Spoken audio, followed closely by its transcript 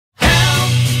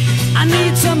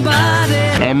somebody.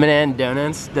 M&M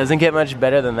Donuts doesn't get much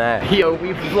better than that. Yo,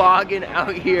 we vlogging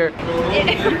out here.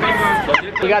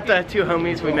 We got the two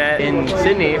homies we met in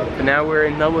Sydney, but now we're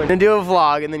in Melbourne. Gonna do a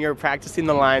vlog and then you're practicing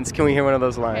the lines. Can we hear one of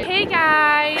those lines? Hey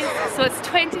guys, so it's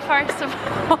 21st of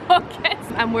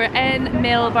August and we're in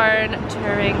Melbourne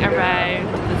touring around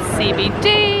the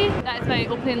CBD. That is my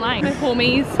opening line. With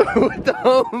homies. With the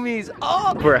homies.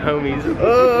 Oh, we're homies.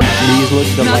 Oh. These look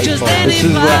delightful. This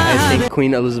is what I think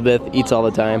Queen Elizabeth eats all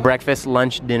the time. Breakfast,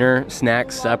 lunch, dinner,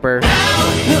 snack, supper.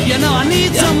 You know I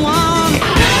need someone.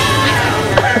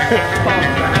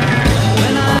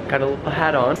 Got a little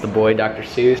hat on. The boy, Dr.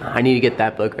 Seuss. I need to get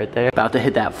that book right there. About to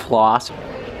hit that floss.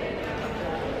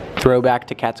 Throwback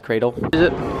to Cat's Cradle. Is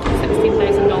it?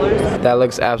 $16,000. That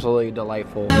looks absolutely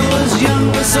delightful. I was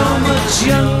younger, so much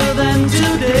younger than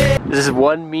today. This is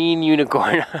one mean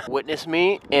unicorn. Witness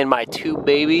me and my two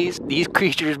babies. These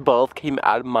creatures both came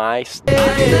out of my I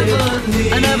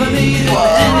never needed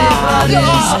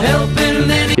anybody's help in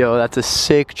any. Yo, that's a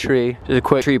sick tree. Just a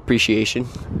quick tree appreciation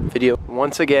video.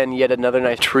 Once again, yet another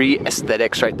nice tree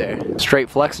aesthetics right there. Straight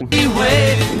flexing.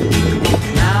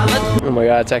 Oh my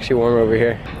god, it's actually warm over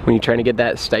here. When you're trying to get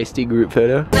that Steisty group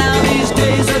photo. Now these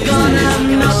days are gone,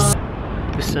 I'm not.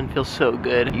 The sun feels so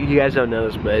good. You guys don't know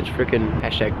this, but it's freaking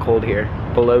hashtag cold here.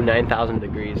 Below 9,000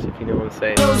 degrees, if you know what I'm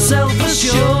saying. So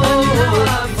self-assured.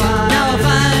 Now I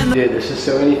find. Dude, this is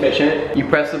so inefficient. You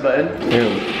press the button,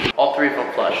 boom. All three of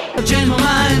them flush. I changed my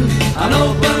mind and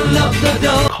opened up the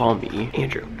door. Call me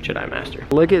Andrew, Jedi Master.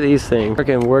 Look at these things.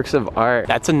 Freaking works of art.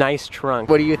 That's a nice trunk.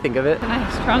 What do you think of it? A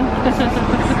nice trunk.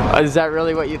 Is that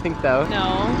really what you think though?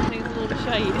 No, I think it's a load of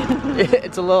shite.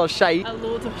 It's a little shite. A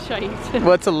load of shite.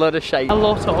 What's a load of shite? A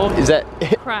lot of. Is that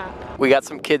crap. We got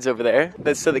some kids over there.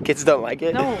 That's so the kids don't like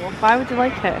it? No, why would they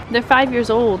like it? They're 5 years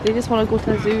old. They just want to go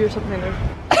to a zoo or something.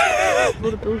 There's a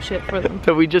load of bullshit for them.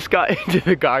 So we just got into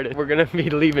the garden. We're gonna be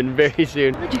leaving very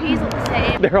soon. The trees look the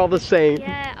same. They're all the same.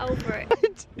 Yeah, over it.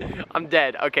 I'm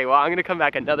dead. Okay, well I'm gonna come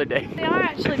back another day. They are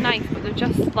actually nice, but they're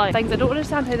just like things. I don't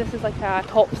understand how this is like a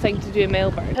top thing to do in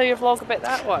Melbourne. Tell your vlog about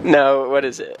that one. No, what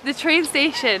is it? The train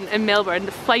station in Melbourne,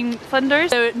 the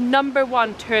Flinders, the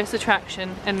 #1 tourist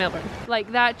attraction in Melbourne.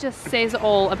 Like that just says it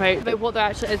all about what there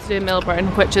actually is to do in Melbourne,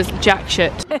 which is jack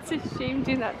shit. It's a shame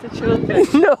doing that to children.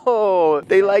 No,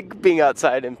 they like being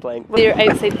outside and playing. They're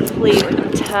outside playing in the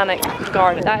botanic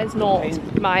garden. That is not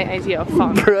my idea of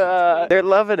fun. Bruh, they're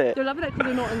loving it. They're loving it because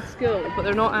they're not in school, but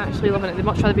they're not actually loving it. They'd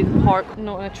much rather be in the park,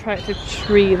 not an attractive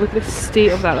tree. Look at the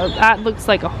state of that. That looks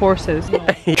like a horse's.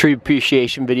 Tree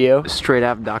appreciation video. Straight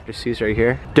out of Dr. Seuss right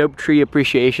here. Dope tree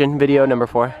appreciation video number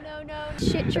 4.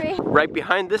 Shit tree. Right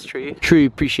behind this tree. Tree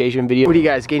appreciation video. What are you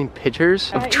guys getting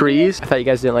pictures of trees? I thought you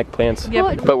guys didn't like plants.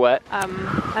 Yeah, but what? I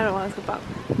don't want to go back.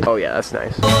 Oh yeah, that's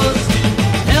nice.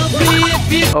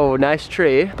 Oh, nice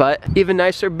tree, but even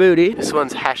nicer booty. This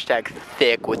one's hashtag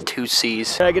thick with 2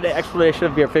 C's. Can I get an explanation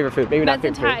of your favorite food? Maybe not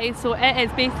Mince favorite and tatties, so it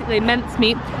is basically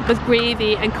mincemeat with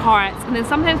gravy and carrots, and then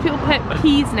sometimes people put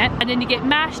peas in it, and then you get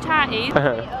mashed tatties.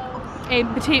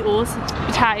 Potatoes,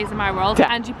 tatties in my world,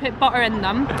 and you put butter in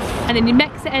them, and then you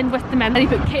mix it in with the mince, and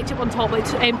you put ketchup on top, like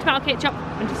tomato ketchup,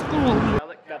 and just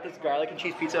Got this garlic and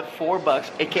cheese pizza, $4,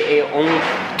 aka only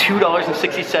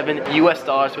 $2.67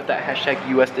 US with that hashtag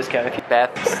US discount. If you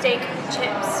Beth. Steak,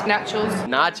 chips, nachos.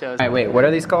 Nachos. Alright, wait, what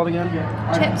are these called again?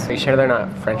 chips. Are you sure they're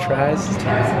not French fries?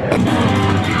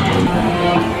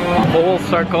 Full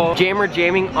circle. Jammer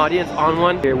jamming audience on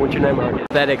one. Here, what's your name?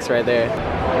 Aesthetics right there.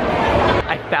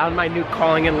 I found my new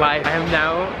calling in life. I am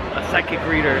now a psychic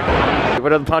reader.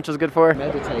 What are the ponchos good for?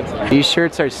 Meditate. These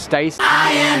shirts are Steist.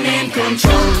 I am in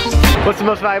control. What's the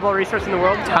most valuable resource in the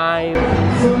world? Time.